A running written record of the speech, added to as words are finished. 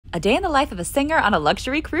A day in the life of a singer on a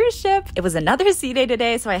luxury cruise ship. It was another sea day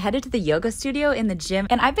today, so I headed to the yoga studio in the gym,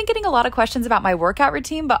 and I've been getting a lot of questions about my workout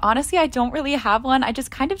routine, but honestly, I don't really have one. I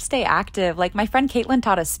just kind of stay active. Like my friend Caitlin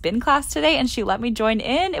taught a spin class today, and she let me join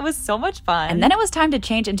in. It was so much fun. And then it was time to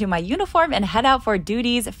change into my uniform and head out for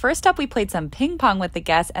duties. First up, we played some ping pong with the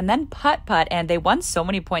guests, and then putt-putt, and they won so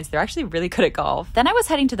many points. They're actually really good at golf. Then I was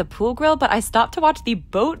heading to the pool grill, but I stopped to watch the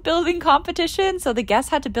boat building competition, so the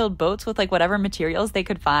guests had to build boats with like whatever materials they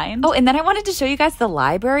could find. Oh, and then I wanted to show you guys the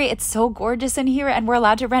library. It's so gorgeous in here, and we're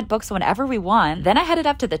allowed to rent books whenever we want. Then I headed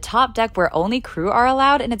up to the top deck where only crew are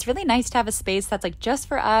allowed, and it's really nice to have a space that's like just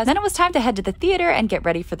for us. Then it was time to head to the theater and get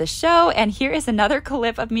ready for the show, and here is another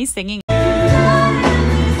clip of me singing.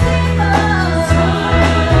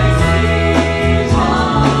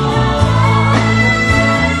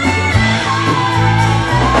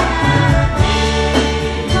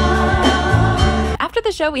 After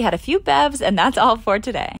the show, we had a few bevs, and that's all for today.